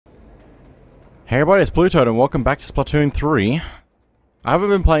Hey everybody, it's BlueToad and welcome back to Splatoon 3. I haven't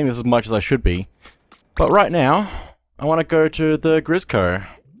been playing this as much as I should be, but right now, I want to go to the Grizzco,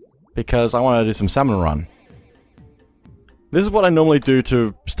 because I want to do some Salmon run. This is what I normally do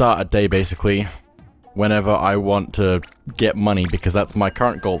to start a day, basically, whenever I want to get money, because that's my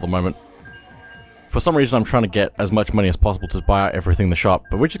current goal at the moment. For some reason, I'm trying to get as much money as possible to buy out everything in the shop,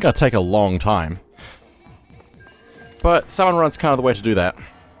 but which is going to take a long time. But Salmon run's kind of the way to do that.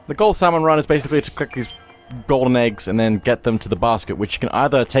 The goal of Salmon run is basically to collect these golden eggs and then get them to the basket, which you can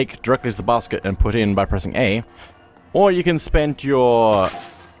either take directly to the basket and put in by pressing A, or you can spend your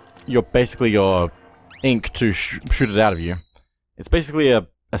ink to shoot it out of you. It's basically a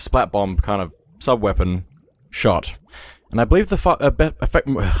splat bomb kind of sub-weapon shot. And I believe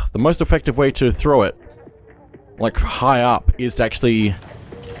the most effective way to throw it, like high up, is to actually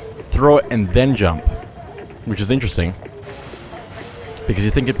throw it and then jump, which is interesting. Because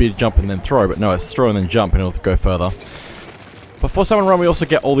you think it'd be a jump and then throw, but no, it's throw and then jump and it'll go further. But for Salmon run we also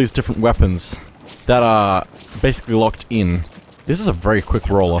get all these different weapons that are basically locked in. This is a very quick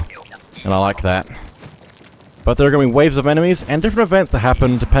roller, and I like that. But there are going to be waves of enemies and different events that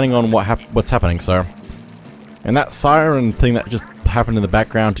happen depending on what's happening, so... And that siren thing that just happened in the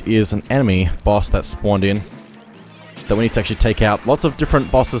background is an enemy boss that spawned in that we need to actually take out. Lots of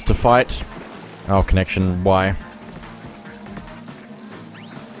different bosses to fight. Oh, connection, why?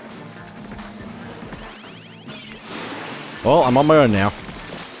 Well, I'm on my own now.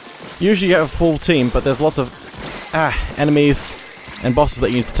 Usually you have a full team, but there's lots of enemies and bosses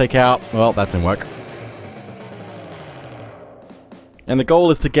that you need to take out. Well, that didn't work. And the goal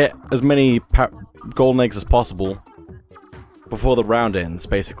is to get as many golden eggs as possible before the round ends,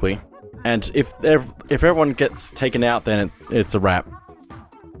 basically. And if everyone gets taken out, then it's a wrap.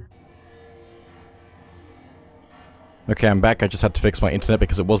 Okay, I'm back. I just had to fix my internet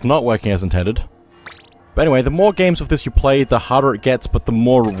because it was not working as intended. But anyway, the more games of this you play, the harder it gets, but the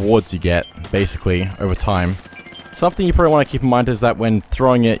more rewards you get, basically, over time. Something you probably want to keep in mind is that when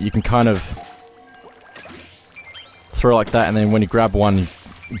throwing it, you can kind of throw like that, and then when you grab one,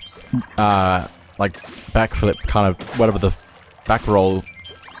 like backflip, kind of, whatever the back roll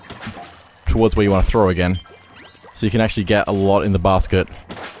towards where you want to throw again. So you can actually get a lot in the basket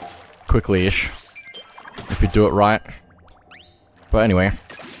quickly-ish, if you do it right. But anyway,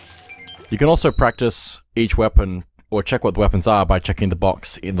 you can also practice each weapon, or check what the weapons are by checking the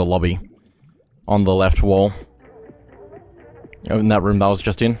box in the lobby on the left wall. In that room that I was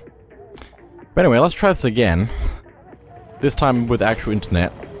just in. But anyway, let's try this again. This time with actual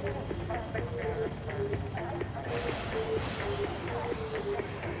internet.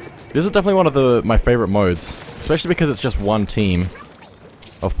 This is definitely one of my favorite modes, especially because it's just one team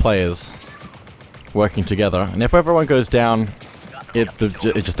of players working together. And if everyone goes down, it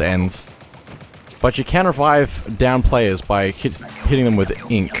just ends. But you can revive down players by hitting them with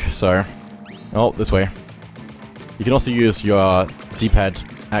ink, so... Oh, this way. You can also use your D-pad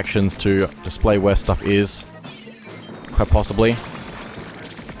actions to display where stuff is. Quite possibly.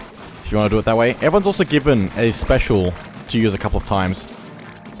 If you want to do it that way. Everyone's also given a special to use a couple of times.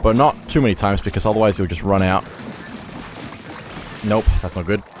 But not too many times, because otherwise you'll just run out. Nope, that's not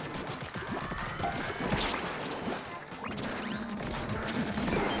good.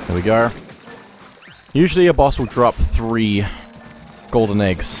 There we go. Usually a boss will drop 3 golden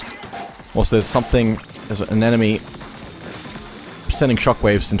eggs. Also there's an enemy sending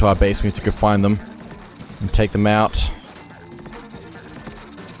shockwaves into our base. We need to go find them and take them out.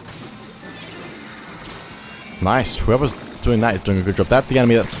 Nice. Whoever's doing that is doing a good job. That's the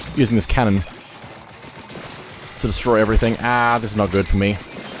enemy that's using this cannon to destroy everything. Ah, this is not good for me.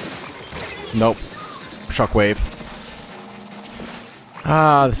 Nope. Shockwave.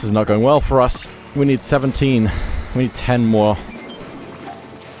 Ah, this is not going well for us. We need 17. We need 10 more.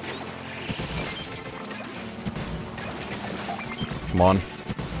 Come on.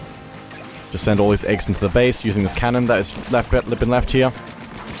 Just send all these eggs into the base using this cannon that has been left here.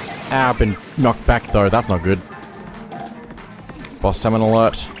 Ah, I've been knocked back though. That's not good. Boss Salmon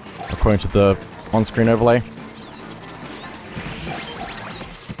alert, according to the on-screen overlay.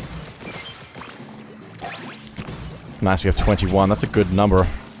 Nice, we have 21. That's a good number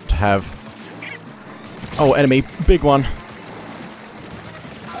to have. Oh, enemy. Big one.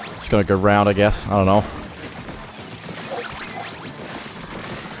 It's gonna go round, I guess. I don't know.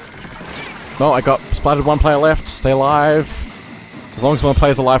 No, I got splattered. One player left. Stay alive. As long as one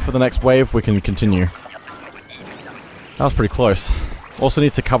player's alive for the next wave, we can continue. That was pretty close. Also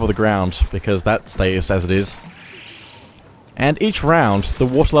need to cover the ground, because that stays as it is. And each round, the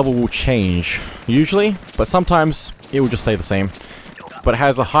water level will change, usually, but sometimes it will just stay the same. but it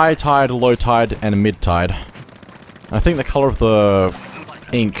has a high tide, a low tide, and a mid tide. I think the color of the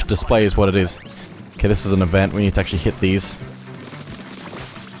ink displays what it is. Okay, this is an event. We need to actually hit these.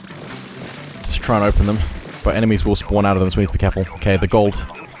 Just try and open them. But enemies will spawn out of them, so we need to be careful. Okay, the gold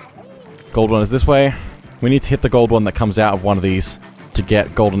one is this way. We need to hit the gold one that comes out of one of these to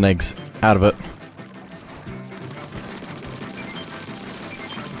get golden eggs out of it.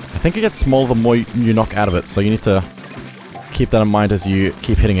 I think it gets smaller the more you knock out of it, so you need to keep that in mind as you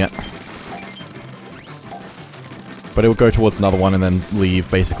keep hitting it. But it will go towards another one and then leave,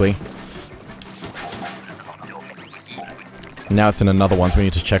 basically. Now it's in another one, so we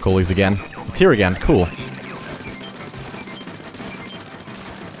need to check all these again. It's here again, cool.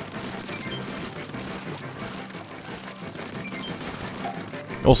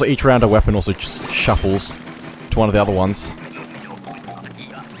 Also, each round a weapon also just shuffles to one of the other ones.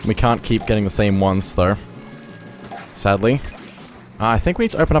 We can't keep getting the same ones, though. Sadly. I think we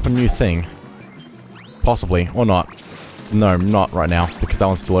need to open up a new thing. Possibly, or not. No, not right now, because that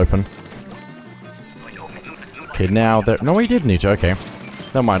one's still open. Okay, now there... No, we did need to, okay.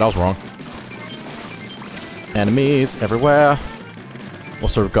 Never mind, I was wrong. Enemies everywhere.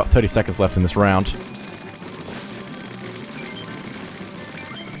 Also, we've got 30 seconds left in this round.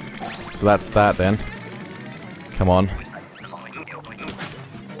 So that's that, then. Come on.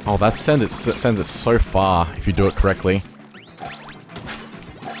 Oh, that sends it so far, if you do it correctly.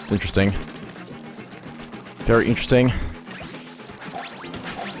 It's interesting. Very interesting.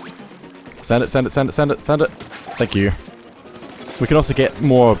 Send it, send it, send it, send it, send it. Thank you. We can also get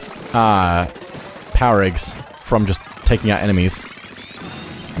more power eggs from just taking out enemies,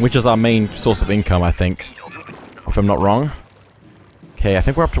 which is our main source of income, I think, if I'm not wrong. Okay, I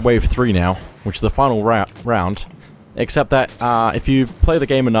think we're up to wave 3 now, which is the final round. Except that if you play the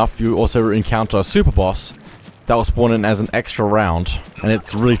game enough, you also encounter a super boss that will spawn in as an extra round, and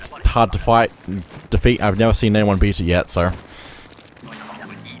it's really hard to fight and defeat. I've never seen anyone beat it yet, so...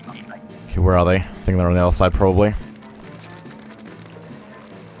 Okay, where are they? I think they're on the other side, probably.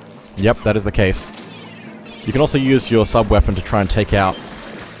 Yep, that is the case. You can also use your sub-weapon to try and take out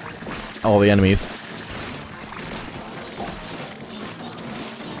all the enemies.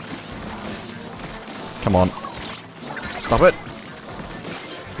 Come on. Stop it!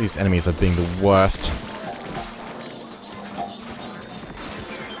 These enemies are being the worst.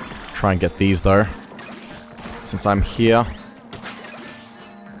 Try and get these, though. Since I'm here.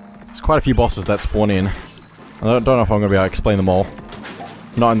 There's quite a few bosses that spawn in. I don't know if I'm going to be able to explain them all.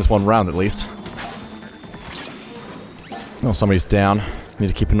 Not in this one round, at least. Oh, somebody's down. Need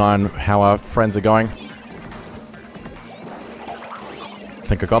to keep an eye on how our friends are going. I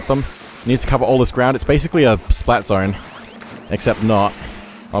think I got them. Need to cover all this ground. It's basically a splat zone. Except not,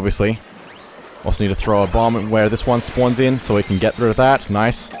 obviously. Also need to throw a bomb where this one spawns in, so we can get rid of that.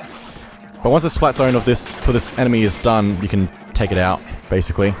 Nice. But once the splat zone of this, for this enemy is done, you can take it out,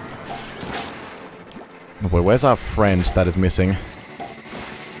 basically. Oh boy, where's our friend that is missing?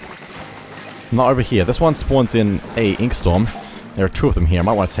 Not over here. This one spawns in a ink storm. There are 2 of them here. I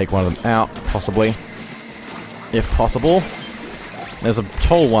might want to take one of them out, possibly. If possible. There's a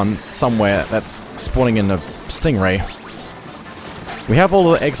tall one somewhere that's spawning in a stingray. We have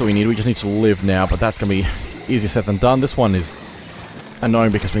all the eggs that we need, we just need to live now, but that's going to be easier said than done. This one is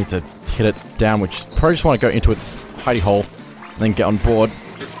annoying because we need to hit it down, which probably just want to go into its hidey hole, and then get on board,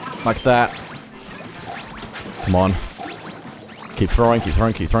 like that. Come on. Keep throwing, keep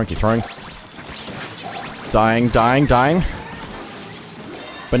throwing, keep throwing, keep throwing. Dying, dying, dying.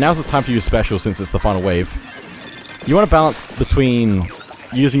 But now's the time to use special since it's the final wave. You want to balance between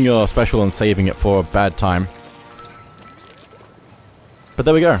using your special and saving it for a bad time. But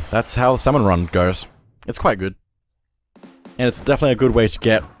there we go. That's how the Salmon run goes. It's quite good. And it's definitely a good way to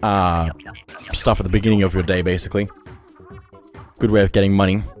get stuff at the beginning of your day, basically. Good way of getting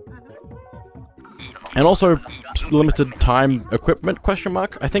money. And also, limited time equipment, question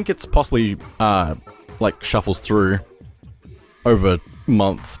mark? I think it's possibly, like, shuffles through over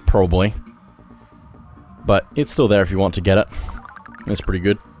months, probably. But it's still there if you want to get it. It's pretty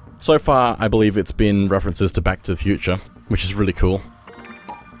good. So far, I believe it's been references to Back to the Future, which is really cool.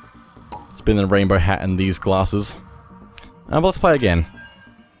 It's been the rainbow hat and these glasses. But let's play again.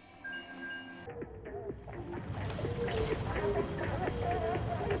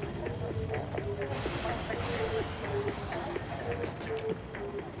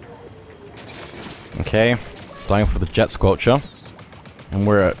 Okay, starting off with the jet squelcher. And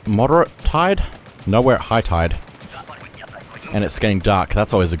we're at moderate tide? No, we're at high tide. And it's getting dark,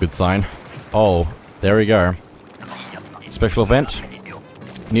 that's always a good sign. Oh, there we go. Special event.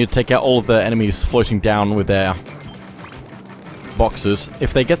 You need to take out all of the enemies floating down with their boxes.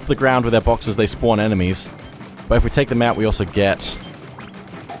 If they get to the ground with their boxes, they spawn enemies. But if we take them out, we also get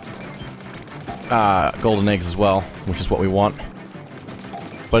golden eggs as well, which is what we want.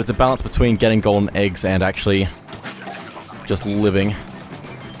 But it's a balance between getting golden eggs and actually just living,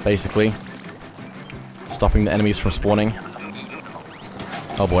 basically. Stopping the enemies from spawning.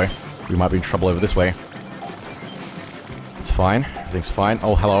 Oh boy, we might be in trouble over this way. It's fine, everything's fine.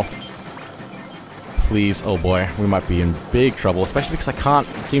 Oh, hello. Please, oh boy, we might be in big trouble, especially because I can't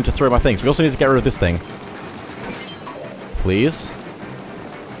seem to throw my things. We also need to get rid of this thing. Please.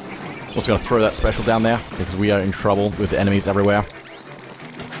 Also gonna throw that special down there, because we are in trouble with the enemies everywhere.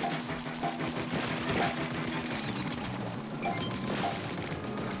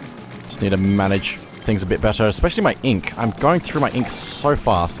 Just need to manage things a bit better, especially my ink. I'm going through my ink so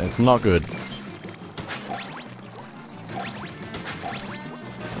fast, and it's not good.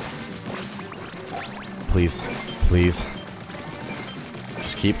 Please, please.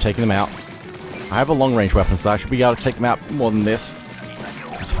 Just keep taking them out. I have a long-range weapon, so I should be able to take them out more than this.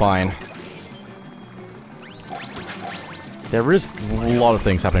 It's fine. There is a lot of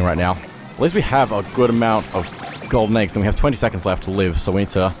things happening right now. At least we have a good amount of golden eggs, and we have 20 seconds left to live, so we need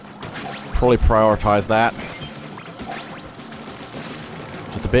to probably prioritize that.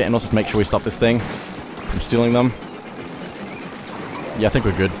 Just a bit, and also to make sure we stop this thing from stealing them. Yeah, I think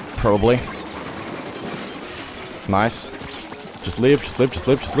we're good, probably. Nice. Just live, just live, just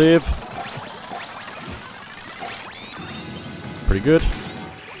live, just live. Pretty good.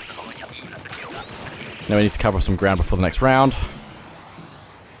 Now we need to cover some ground before the next round.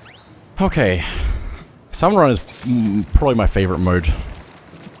 Okay. Salmon Run is probably my favorite mode.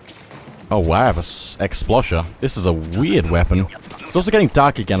 Oh wow, I have a Explosher. This is a weird weapon. It's also getting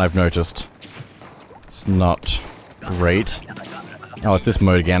dark again, I've noticed. It's not great. Oh, it's this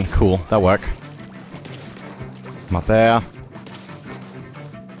mode again. Cool, that'll work. Not there.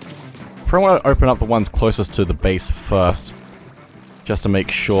 Probably want to open up the ones closest to the base first, just to make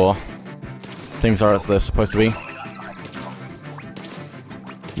sure things are as they're supposed to be.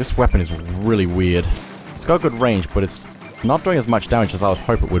 This weapon is really weird. It's got good range, but it's not doing as much damage as I would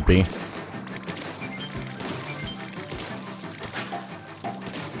hope it would be.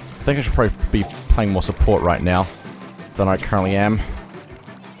 I think I should probably be playing more support right now than I currently am.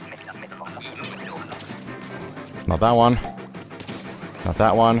 Not that one. Not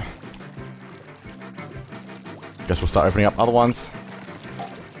that one. Guess we'll start opening up other ones.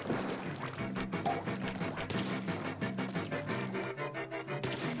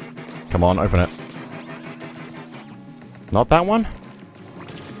 Come on, open it. Not that one?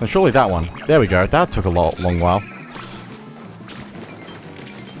 And surely that one. There we go. That took a long while.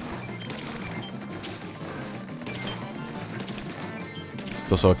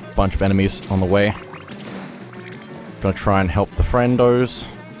 There's also a bunch of enemies on the way. Gonna try and help the friendos.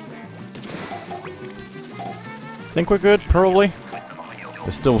 Think we're good, probably.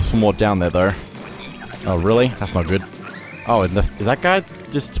 There's still some more down there, though. Oh, really? That's not good. Oh, and is that guy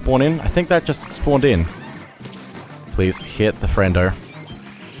just spawned in? I think that just spawned in. Please, hit the friendo.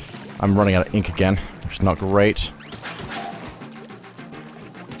 I'm running out of ink again, which is not great.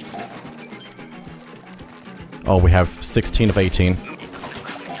 Oh, we have 16 of 18.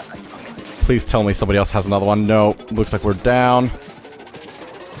 Please tell me somebody else has another one. No, looks like we're down.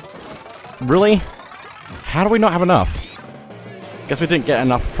 Really? How do we not have enough? Guess we didn't get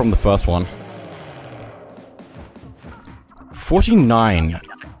enough from the first one. 49.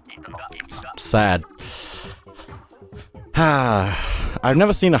 It's sad. I've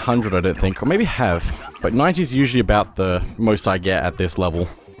never seen 100, I don't think. Or maybe have. But 90 is usually about the most I get at this level.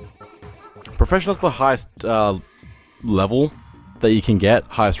 Professional is the highest level that you can get,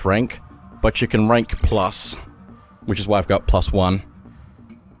 highest rank. But you can rank plus, which is why I've got +1.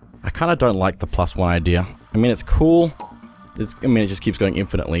 I kind of don't like the +1 idea. I mean, it's cool. I mean, it just keeps going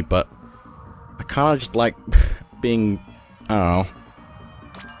infinitely, but I kind of just like being, I don't know,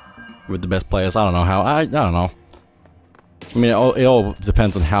 with the best players. I don't know how. I don't know. I mean, it all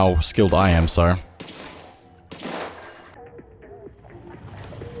depends on how skilled I am, so.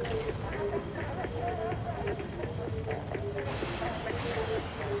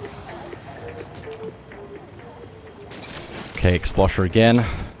 Okay, Explosher again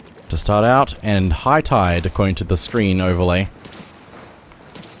to start out, and High Tide according to the screen overlay.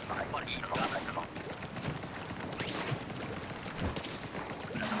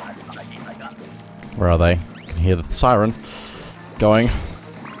 Where are they? You can hear the siren going.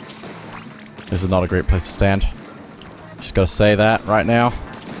 This is not a great place to stand. Just gotta say that right now.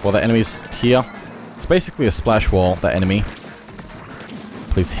 Well, the enemy's here. It's basically a splash wall, that enemy.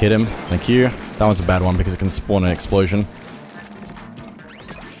 Please hit him. Thank you. That one's a bad one because it can spawn an explosion.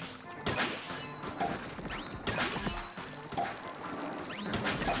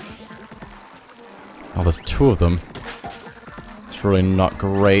 there's two of them. It's really not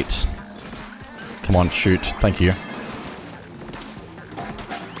great. Come on, shoot. Thank you.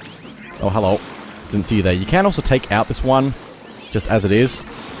 Oh, hello. Didn't see you there. You can also take out this one, just as it is,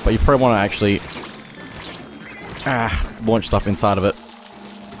 but you probably want to actually launch stuff inside of it.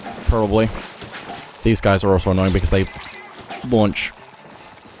 Probably. These guys are also annoying because they launch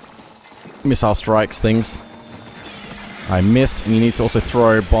missile strikes things. I missed, and you need to also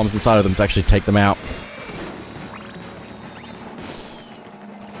throw bombs inside of them to actually take them out.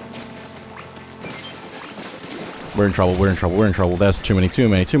 We're in trouble, we're in trouble, we're in trouble. There's too many, too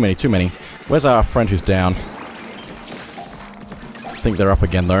many, too many, too many. Where's our friend who's down? I think they're up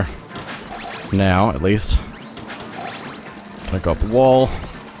again, though. Now, at least. Gonna go up the wall.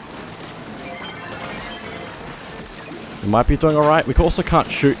 We might be doing alright. We also can't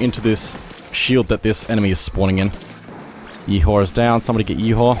shoot into this shield that this enemy is spawning in. Yeehaw is down. Somebody get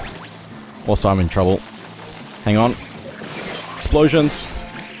Yeehaw. Also, I'm in trouble. Hang on. Explosions.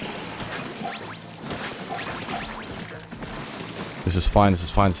 This is fine, this is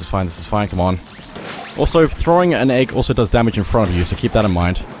fine, this is fine, this is fine, come on. Also, throwing an egg also does damage in front of you, so keep that in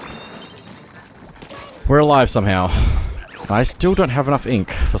mind. We're alive somehow. I still don't have enough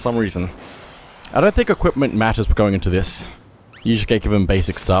ink, for some reason. I don't think equipment matters going into this. You just get given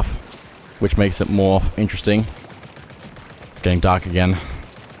basic stuff, which makes it more interesting. It's getting dark again.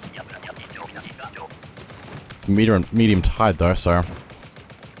 It's medium tide though, so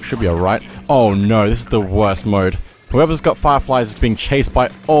should be alright. Oh no, this is the worst mode. Whoever's got fireflies is being chased by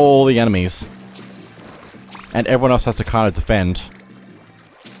all the enemies. And everyone else has to kind of defend.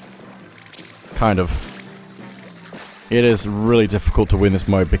 Kind of. It is really difficult to win this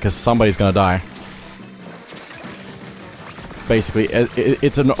mode because somebody's gonna die. Basically,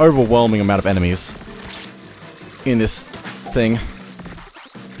 it's an overwhelming amount of enemies in this thing.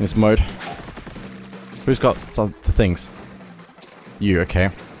 In this mode. Who's got some the things? You, okay.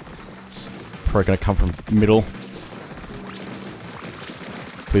 It's probably gonna come from middle.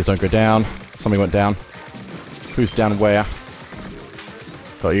 Please don't go down. Somebody went down. Who's down where?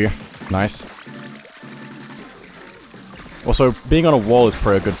 Got you. Nice. Also, being on a wall is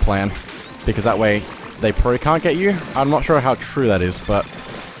probably a good plan, because that way they probably can't get you. I'm not sure how true that is, but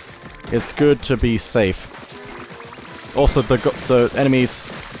it's good to be safe. Also, the enemies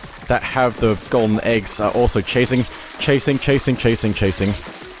that have the golden eggs are also chasing.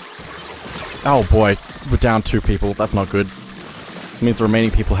 Oh boy, we're down 2 people. That's not good. It means the remaining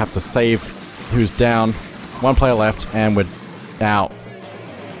people have to save who's down. 1 player left, and we're out.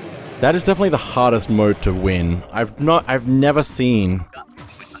 That is definitely the hardest mode to win. I've never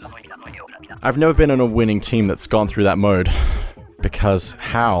been in a winning team that's gone through that mode. Because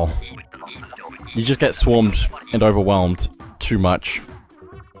how? You just get swarmed and overwhelmed too much.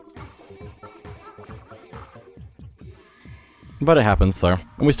 But it happens, so.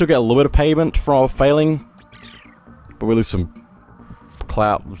 And we still get a little bit of payment for failing. But we lose some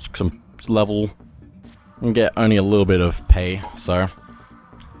clout, some level, and get only a little bit of pay, so.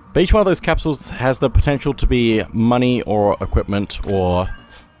 But each one of those capsules has the potential to be money or equipment or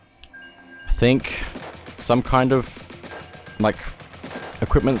I think some kind of like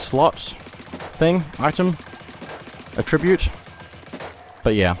equipment slot thing, item, attribute.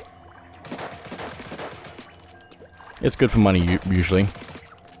 But yeah. It's good for money usually.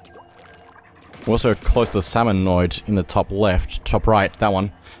 We're also close to the Salmon node in the top left, top right, that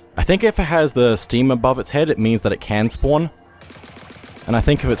one. I think if it has the steam above its head, it means that it can spawn. And I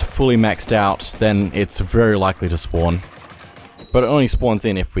think if it's fully maxed out, then it's very likely to spawn. But it only spawns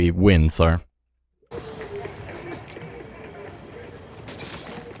in if we win, so.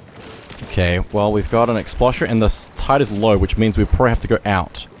 Okay, well we've got an explosion and the tide is low, which means we probably have to go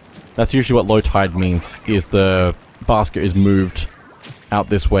out. That's usually what low tide means, is the basket is moved out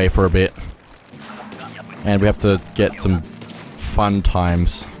this way for a bit. And we have to get some fun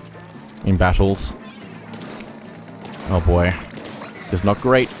times in battles. Oh boy. This is not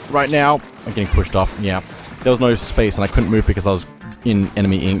great right now. I'm getting pushed off, yeah. There was no space and I couldn't move because I was in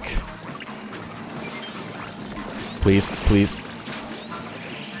enemy ink. Please, please.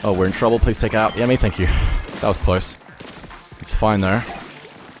 Oh, we're in trouble. Please take out the enemy. Thank you. That was close. It's fine though.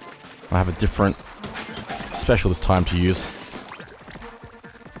 I have a different special this time to use.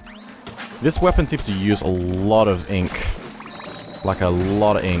 This weapon seems to use a lot of ink. Like a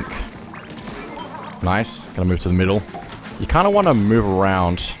lot of ink. Nice. Gonna move to the middle. You kind of want to move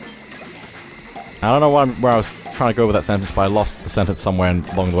around. I don't know where I was trying to go with that sentence, but I lost the sentence somewhere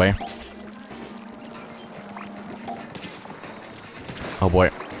along the way. Oh boy.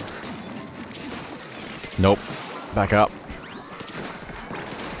 Nope. Back up.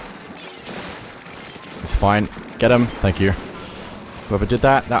 fine. Get him. Thank you. Whoever did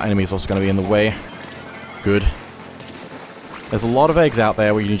that, that enemy is also going to be in the way. Good. There's a lot of eggs out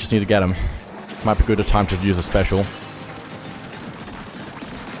there where you just need to get them. Might be good a time to use a special.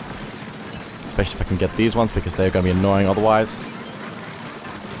 Especially if I can get these ones, because they're going to be annoying otherwise.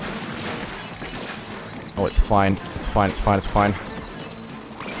 Oh, it's fine. It's fine, it's fine, it's fine.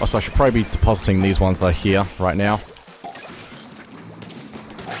 Also, I should probably be depositing these ones that are here right now.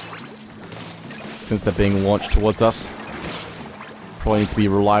 Since they're being launched towards us. Probably need to be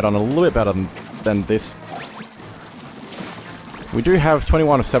relied on a little bit better than this. We do have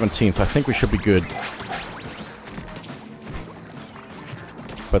 21 of 17, so I think we should be good.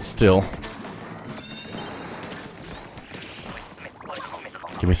 But still.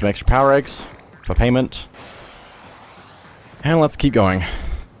 Give me some extra power eggs for payment. And let's keep going.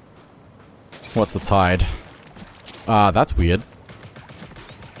 What's the tide? That's weird.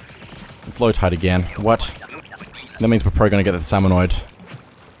 It's low tide again. What? That means we're probably going to get the salmonoid.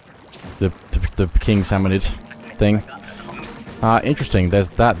 The king salmonid thing. Interesting. There's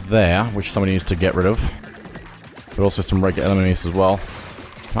that there, which somebody needs to get rid of. But also some regular enemies as well.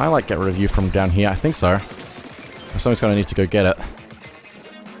 Can I, like, get rid of you from down here? I think so. Somebody's going to need to go get it.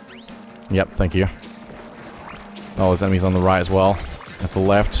 Yep, thank you. Oh, there's enemies on the right as well. That's the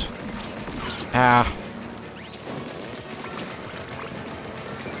left. Ah.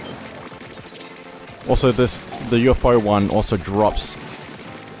 Also, the UFO one also drops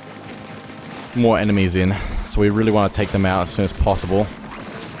more enemies in, so we really want to take them out as soon as possible.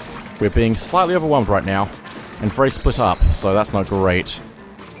 We're being slightly overwhelmed right now, and very split up, so that's not great.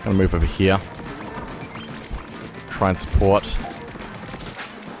 Gonna move over here. Try and support.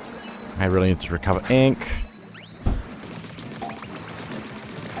 I really need to recover ink.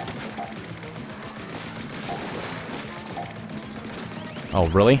 Oh,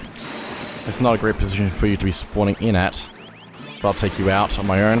 really? It's not a great position for you to be spawning in at. But I'll take you out on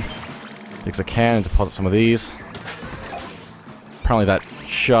my own. Because I can and deposit some of these. Apparently that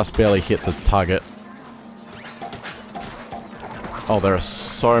just barely hit the target. Oh, there are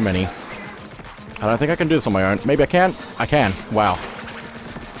so many. I don't think I can do this on my own. Maybe I can? I can. Wow.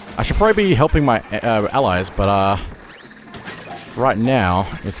 I should probably be helping my allies, but right now,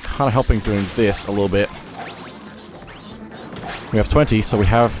 it's kind of helping doing this a little bit. We have 20, so we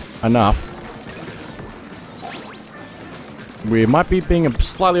have enough. We might be being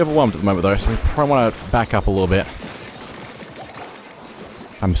slightly overwhelmed at the moment though, so we probably want to back up a little bit.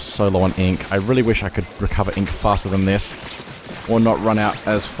 I'm so low on ink. I really wish I could recover ink faster than this, or not run out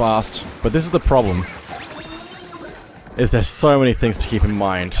as fast. But this is the problem, is there's so many things to keep in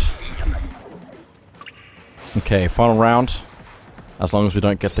mind. Okay, final round. As long as we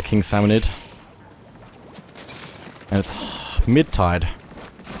don't get the king salmonid. And it's mid-tide.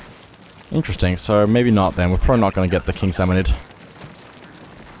 Interesting, so maybe not then. We're probably not going to get the king salmonid.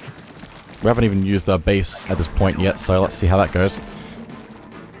 We haven't even used the base at this point yet, so let's see how that goes.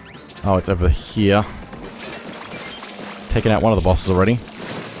 Oh, it's over here. Taken out one of the bosses already.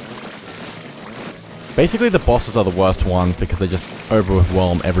 Basically, the bosses are the worst ones because they just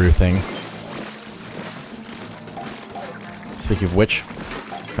overwhelm everything. Speaking of which,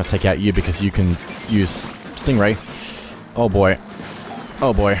 I'm going to take out you because you can use Stingray. Oh boy.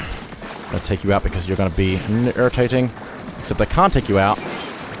 Oh boy. I'm going to take you out because you're going to be irritating. Except I can't take you out.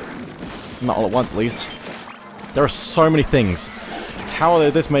 Not all at once, at least. There are so many things. How are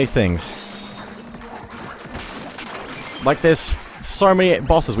there this many things? Like, there's so many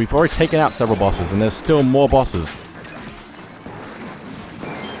bosses. We've already taken out several bosses, and there's still more bosses.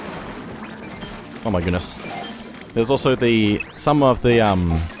 Oh my goodness. There's also some of the,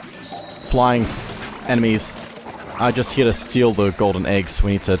 flying enemies are just here to steal the golden eggs.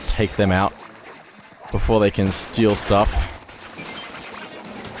 We need to take them out before they can steal stuff.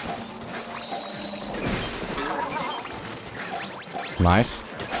 Nice.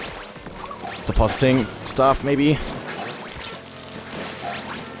 Depositing stuff, maybe.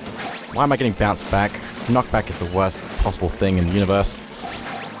 Why am I getting bounced back? Knockback is the worst possible thing in the universe.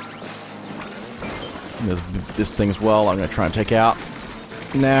 And there's this thing as well I'm going to try and take out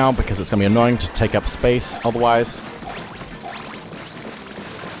now because it's going to be annoying to take up space otherwise.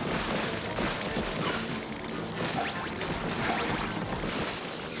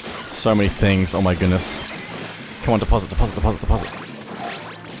 So many things, oh my goodness. Come on, deposit, deposit, deposit, deposit.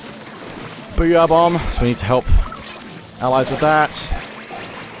 Booyah bomb, so we need to help allies with that.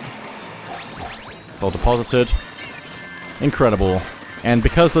 It's all deposited. Incredible. And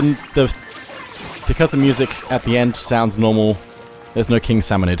because the music at the end sounds normal, there's no king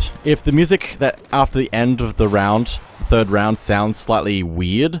salmonid. If the music that after the end of the round, the third round, sounds slightly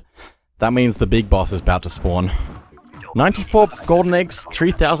weird, That means the big boss is about to spawn. 94 golden eggs,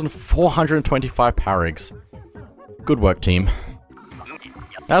 3,425 power eggs. Good work, team.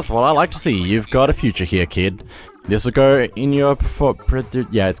 That's what I like to see. You've got a future here, kid. This will go in your...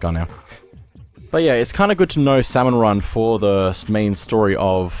 yeah, it's gone now. But yeah, it's kind of good to know Salmon Run for the main story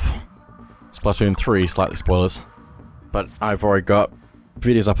of Splatoon 3, slightly spoilers. But I've already got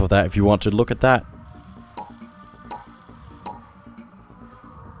videos up of that if you want to look at that.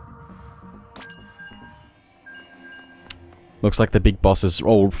 Looks like the big boss is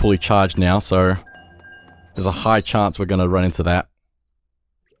all fully charged now, so there's a high chance we're going to run into that.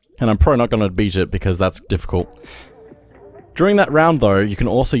 And I'm probably not going to beat it because that's difficult. During that round though, you can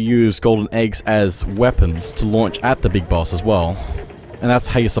also use golden eggs as weapons to launch at the big boss as well. And that's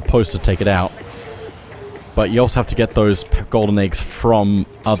how you're supposed to take it out. But you also have to get those golden eggs from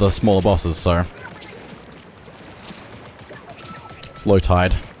other smaller bosses, so... It's low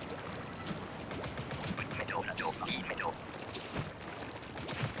tide.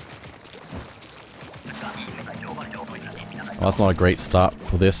 Well, that's not a great start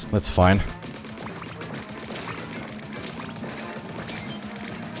for this. That's fine.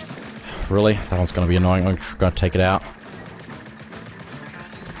 Really? That one's going to be annoying. I'm going to take it out.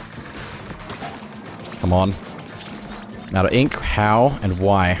 Come on. I'm out of ink. How and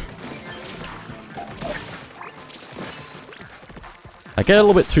why? I get a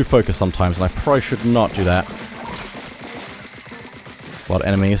little bit too focused sometimes, and I probably should not do that. A lot of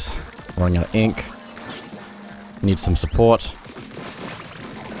enemies. Running out of ink. Need some support.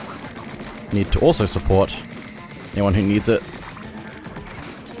 Need to also support anyone who needs it.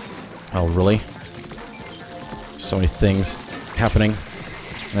 Oh, really? So many things happening.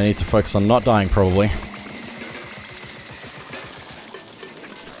 I need to focus on not dying, probably.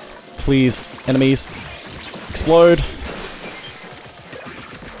 Please, enemies, explode.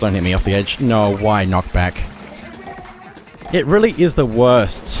 Don't hit me off the edge. No, why knockback? It really is the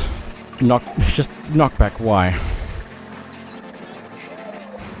worst. Just knockback, why?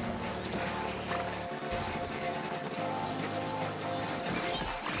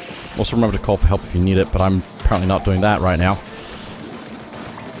 Also remember to call for help if you need it, but I'm apparently not doing that right now.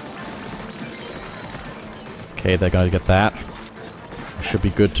 Okay, they're going to get that. Should be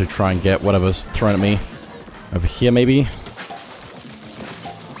good to try and get whatever's thrown at me. Over here, maybe?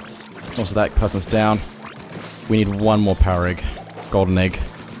 Also, that person's down. We need one more power egg. Golden egg.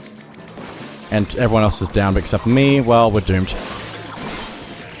 And everyone else is down, but except for me, well, we're doomed.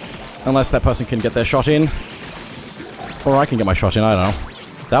 Unless that person can get their shot in. Or I can get my shot in, I don't know.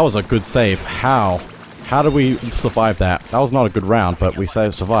 That was a good save. How? How did we survive that? That was not a good round, but we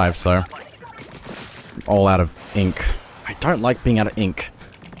survived, so... All out of ink. I don't like being out of ink.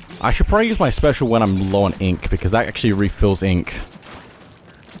 I should probably use my special when I'm low on ink, because that actually refills ink.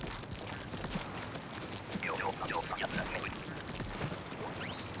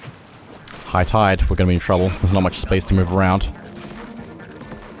 High tide, we're gonna be in trouble. There's not much space to move around.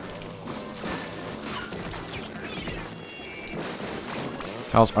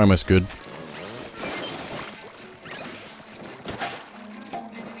 That was almost good.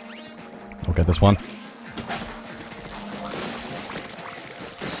 I'll get this one.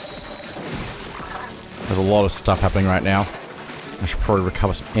 There's a lot of stuff happening right now. I should probably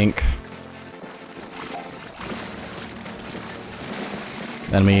recover some ink.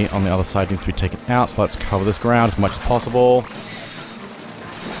 Enemy on the other side needs to be taken out, so let's cover this ground as much as possible.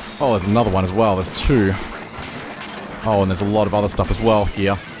 Oh, there's another one as well. There's two. Oh, and there's a lot of other stuff as well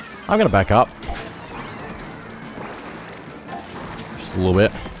here. I'm gonna back up. Just a little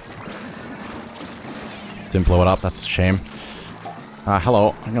bit. Didn't blow it up, that's a shame.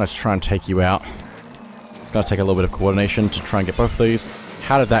 Hello. I'm gonna try and take you out. It's gonna take a little bit of coordination to try and get both of these.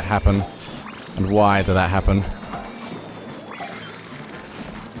 How did that happen? And why did that happen?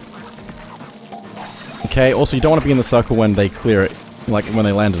 Okay, also you don't want to be in the circle when they clear it. Like when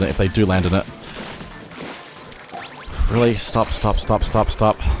they land in it, if they do land in it. Really? Stop, stop, stop, stop,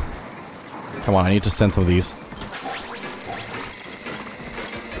 stop. Come on, I need to send some of these.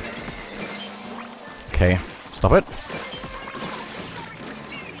 Okay, stop it.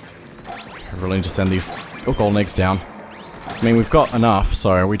 I really need to send these golden eggs down. I mean, we've got enough,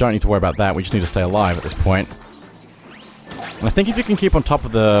 so we don't need to worry about that. We just need to stay alive at this point. And I think if you can keep on top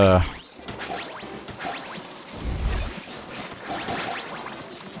of the...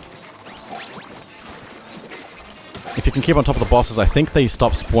 If you can keep on top of the bosses, I think they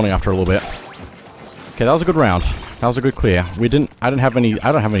stop spawning after a little bit. Okay, that was a good round. That was a good clear. I don't have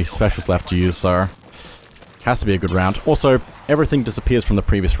any specials left to use, so has to be a good round. Also, everything disappears from the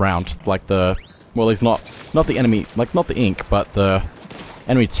previous round, like the, well, there's not the enemy, like not the ink, but the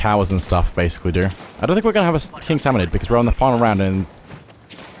enemy towers and stuff basically do. I don't think we're gonna have a King Salmonid because we're on the final round and...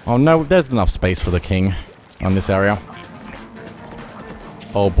 Oh no, there's enough space for the King on this area.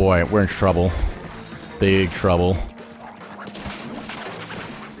 Oh boy, we're in trouble. Big trouble.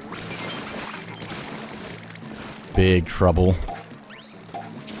 Big trouble.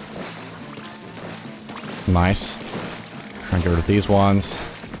 Nice. Try and get rid of these ones.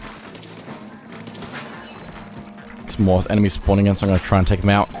 Some more enemies spawning in, so I'm going to try and take them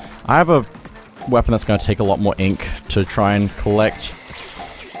out. I have a weapon that's going to take a lot more ink to try and collect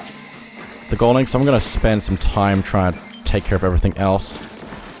the gold ink, so I'm going to spend some time trying to take care of everything else.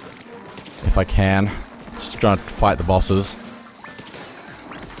 If I can. Just trying to fight the bosses.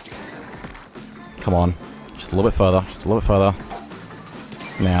 Come on. Just a little bit further. Just a little bit further.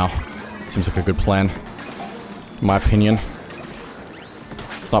 Now. Seems like a good plan. In my opinion.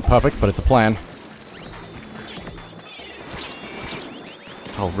 It's not perfect, but it's a plan.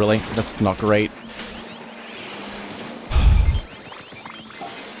 Oh, really? That's not great.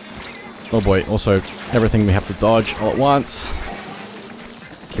 Oh boy, also, everything we have to dodge all at once.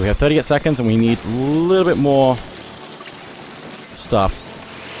 Okay, we have 38 seconds and we need a little bit more stuff.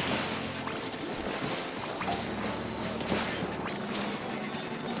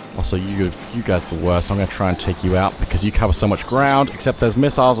 Also, you guys are the worst, so I'm going to try and take you out because you cover so much ground, except there's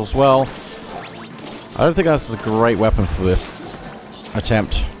missiles as well. I don't think that's a great weapon for this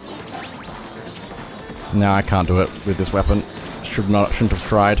attempt. No, I can't do it with this weapon. Shouldn't have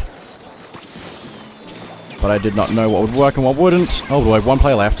tried. But I did not know what would work and what wouldn't. Oh boy, one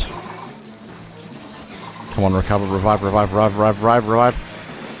player left. Come on, recover, revive, revive, revive, revive, revive,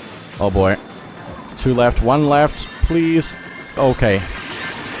 revive. Oh boy. 2 left, 1 left, please. Okay.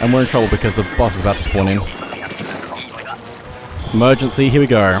 And we're in trouble because the boss is about to spawn in. Emergency, here we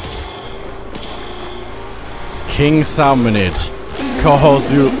go. King Salmonid.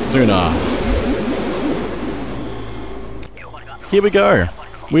 Kohozuna. Here we go.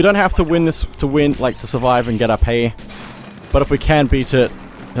 We don't have to win this to win, like to survive and get our pay. But if we can beat it,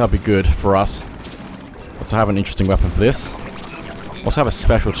 that'll be good for us. Also have an interesting weapon for this. Also have a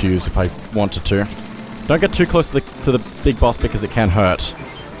special to use if I wanted to. Don't get too close to the big boss because it can hurt.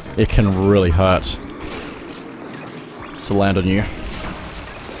 It can really hurt to land on you.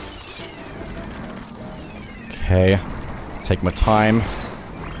 Okay. Take my time.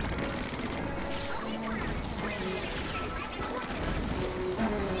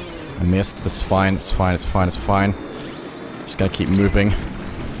 I missed. This is fine. It's fine. It's fine. It's fine. Just gonna keep moving.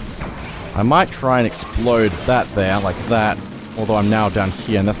 I might try and explode that there, like that. Although I'm now down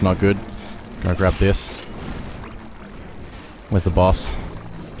here, and that's not good. Gonna grab this. Where's the boss?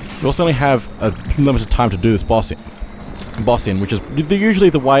 We also only have a limited time to do this boss in, which is usually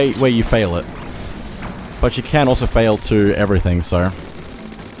the way where you fail it. But you can also fail to everything, so...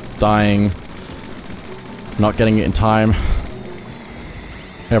 Dying... Not getting it in time...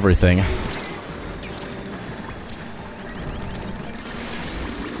 Everything.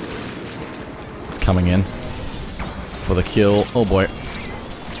 It's coming in. For the kill. Oh boy.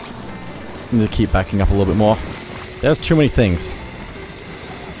 Need to keep backing up a little bit more. There's too many things.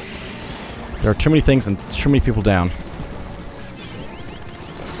 There are too many things and too many people down.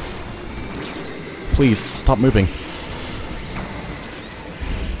 Please, stop moving.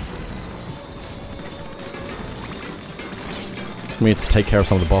 We need to take care of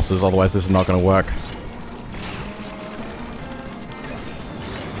some of the bosses, otherwise this is not going to work.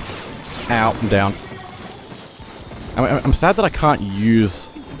 Ow, I'm down. I'm sad that I can't use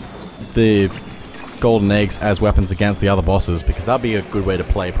the golden eggs as weapons against the other bosses, because that'd be a good way to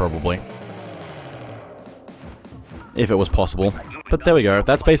play, probably. If it was possible. But there we go,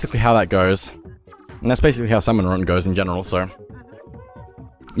 that's basically how that goes. And that's basically how Salmon Run goes in general, so...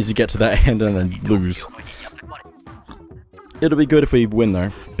 Is you get to that end and then lose. It'll be good if we win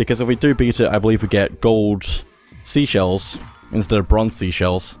though, because if we do beat it, I believe we get gold seashells instead of bronze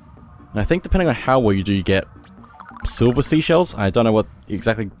seashells. And I think depending on how well you do, you get silver seashells. I don't know what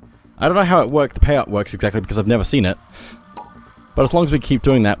exactly... I don't know how the payout works exactly because I've never seen it. But as long as we keep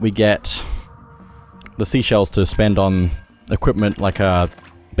doing that, we get the seashells to spend on equipment like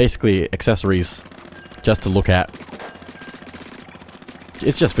basically accessories just to look at.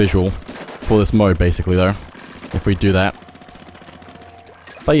 It's just visual for this mode basically though, if we do that.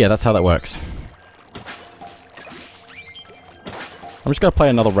 But yeah, that's how that works. I'm just gonna play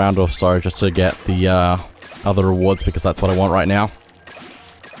another round or so just to get the other rewards because that's what I want right now.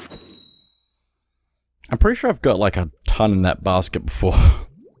 I'm pretty sure I've got like a ton in that basket before.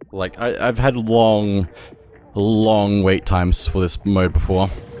 Like, I've had long wait times for this mode before.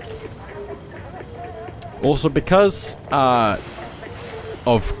 Also, because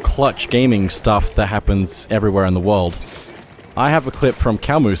of clutch gaming stuff that happens everywhere in the world. I have a clip from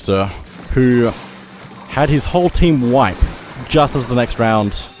Calmooster, who had his whole team wipe just as the next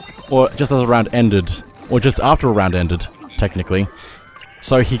round, or just as a round ended, or just after a round ended, technically.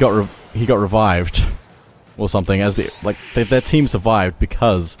 So he got revived, or something, as their team survived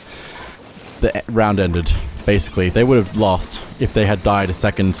because the round ended. Basically, they would have lost if they had died a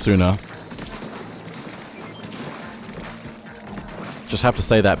second sooner. Just have to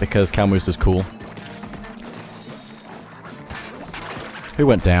say that because Calmooster's cool. Who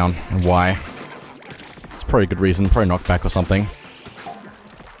went down and why? It's probably a good reason, probably knockback or something.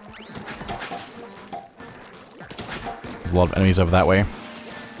 There's a lot of enemies over that way.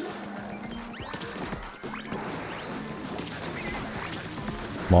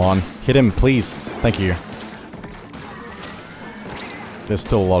 Come on, hit him, please. Thank you. There's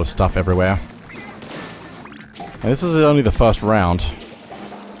still a lot of stuff everywhere. And this is only the first round.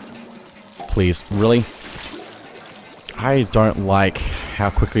 Please, really? I don't like how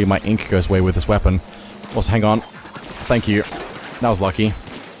quickly my ink goes away with this weapon. Also, hang on. Thank you. That was lucky.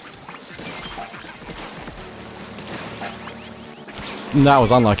 That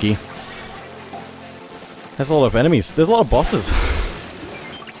was unlucky. There's a lot of enemies. There's a lot of bosses.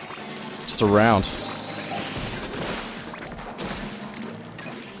 Just around.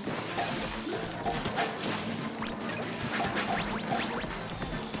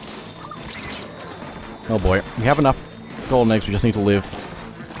 Oh boy, we have enough golden eggs, we just need to live.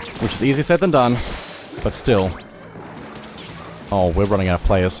 Which is easier said than done, but still. Oh, we're running out of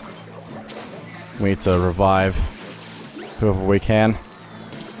players. We need to revive whoever we can.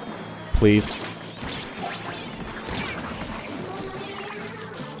 Please.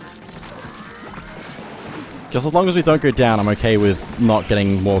 Just as long as we don't go down, I'm okay with not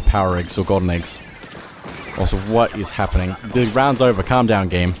getting more power eggs or golden eggs. Also, what is happening? The round's over, calm down,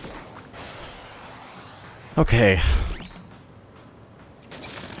 game. Okay.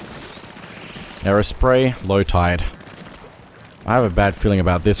 Aerospray, low tide. I have a bad feeling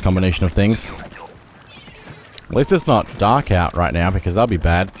about this combination of things. At least it's not dark out right now, because that'll be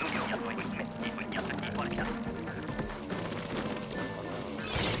bad.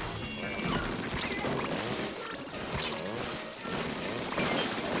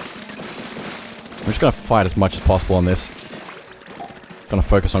 I'm just gonna fight as much as possible on this. Gonna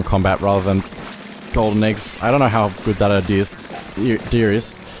focus on combat rather than golden eggs. I don't know how good that idea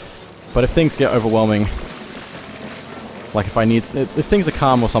is. But if things get overwhelming, like if things are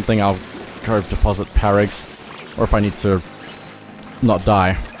calm or something, I'll go deposit power eggs. Or if I need to not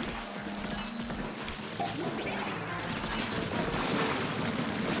die.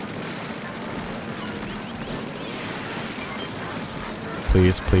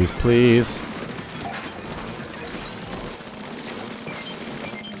 Please, please, please.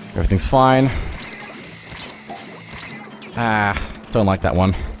 Everything's fine. Ah, don't like that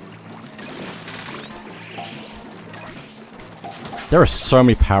one. There are so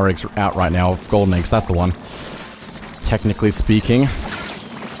many power eggs out right now. Golden eggs, that's the one. Technically speaking.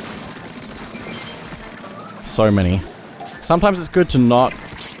 So many. Sometimes it's good to not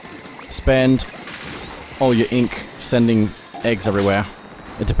spend all your ink sending eggs everywhere.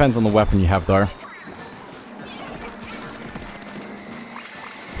 It depends on the weapon you have, though.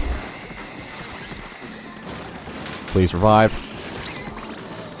 Please revive.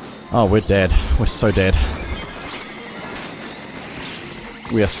 Oh, we're dead. We're so dead.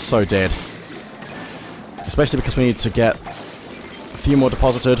 We are so dead. Especially because we need to get a few more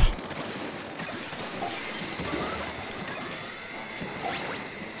deposited.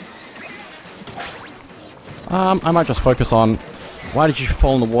 I might just focus on... Why did you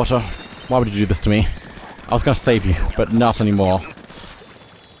fall in the water? Why would you do this to me? I was gonna save you, but not anymore.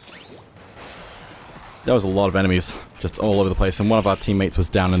 There was a lot of enemies, just all over the place, and one of our teammates was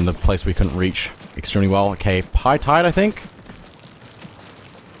down in the place we couldn't reach extremely well. Okay, high tide, I think?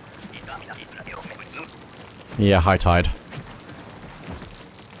 Yeah, high tide.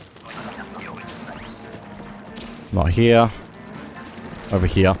 Not here. Over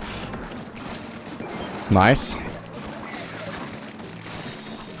here. Nice.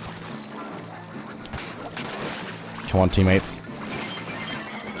 Come on, teammates.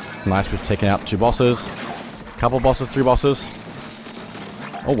 Nice, we've taken out 2 bosses. Couple bosses, 3 bosses.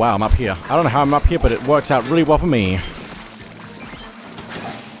 Oh wow, I'm up here. I don't know how I'm up here, but it works out really well for me.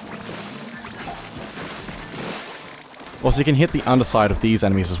 Also, you can hit the underside of these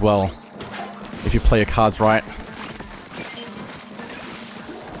enemies as well, if you play your cards right.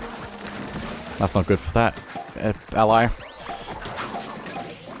 That's not good for that, ally.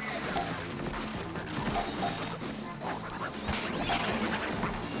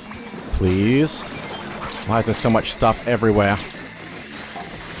 Please. Why is there so much stuff everywhere?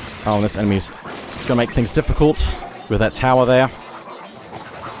 Oh, and this enemy's gonna make things difficult with that tower there.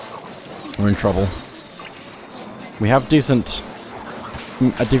 We're in trouble. We have a decent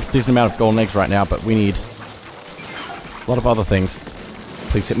amount of golden eggs right now, but we need a lot of other things.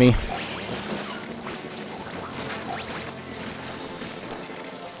 Please hit me.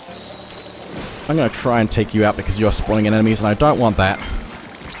 I'm gonna try and take you out because you're spawning in enemies and I don't want that.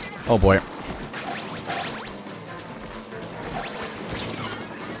 Oh boy.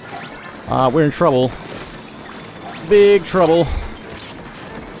 We're in trouble. Big trouble.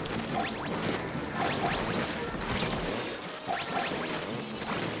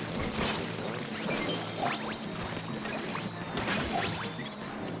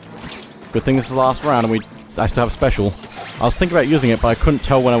 Good thing this is the last round and I still have a special. I was thinking about using it, but I couldn't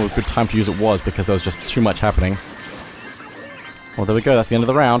tell when a good time to use it was because there was just too much happening. Well, there we go, that's the end of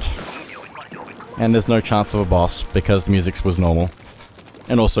the round. And there's no chance of a boss because the music was normal.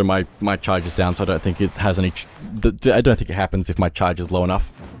 And also my charge is down, so I don't think it has any... I don't think it happens if my charge is low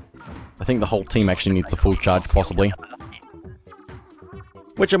enough. I think the whole team actually needs a full charge, possibly.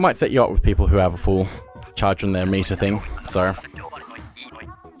 Which it might set you up with people who have a full charge on their meter thing, so...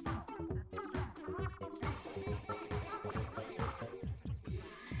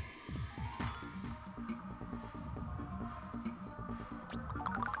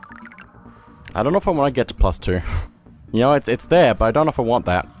 I don't know if I want to get to +2. You know, it's there, but I don't know if I want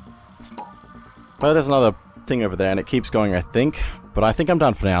that. But there's another thing over there, and it keeps going, I think. But I think I'm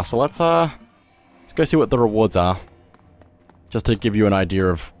done for now, so let's go see what the rewards are. Just to give you an idea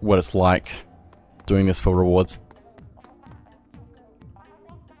of what it's like doing this for rewards.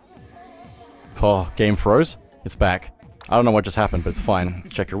 Oh, game froze. It's back. I don't know what just happened, but it's fine.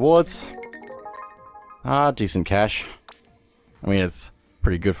 Check rewards. Decent cash. I mean, it's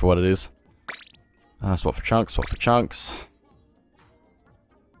pretty good for what it is. Swap for chunks, swap for chunks.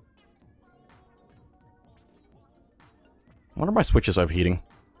 I wonder if my switch is overheating.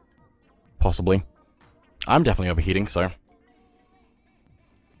 Possibly. I'm definitely overheating, so...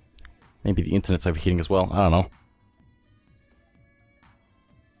 maybe the internet's overheating as well, I don't know.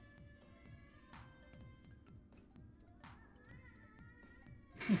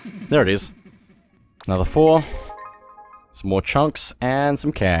 There it is. Another 4. Some more chunks, and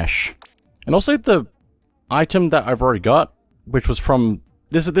some cash. And also the item that I've already got, which was from...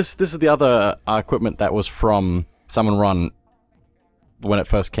 This is the other equipment that was from Salmon Run when it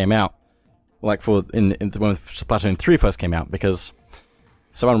first came out. Like when Splatoon 3 first came out, because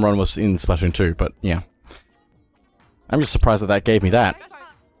Salmon Run was in Splatoon 2, but yeah. I'm just surprised that that gave me that.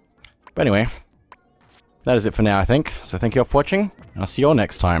 But anyway, that is it for now, I think. So thank you all for watching, and I'll see you all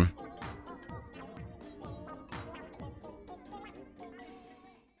next time.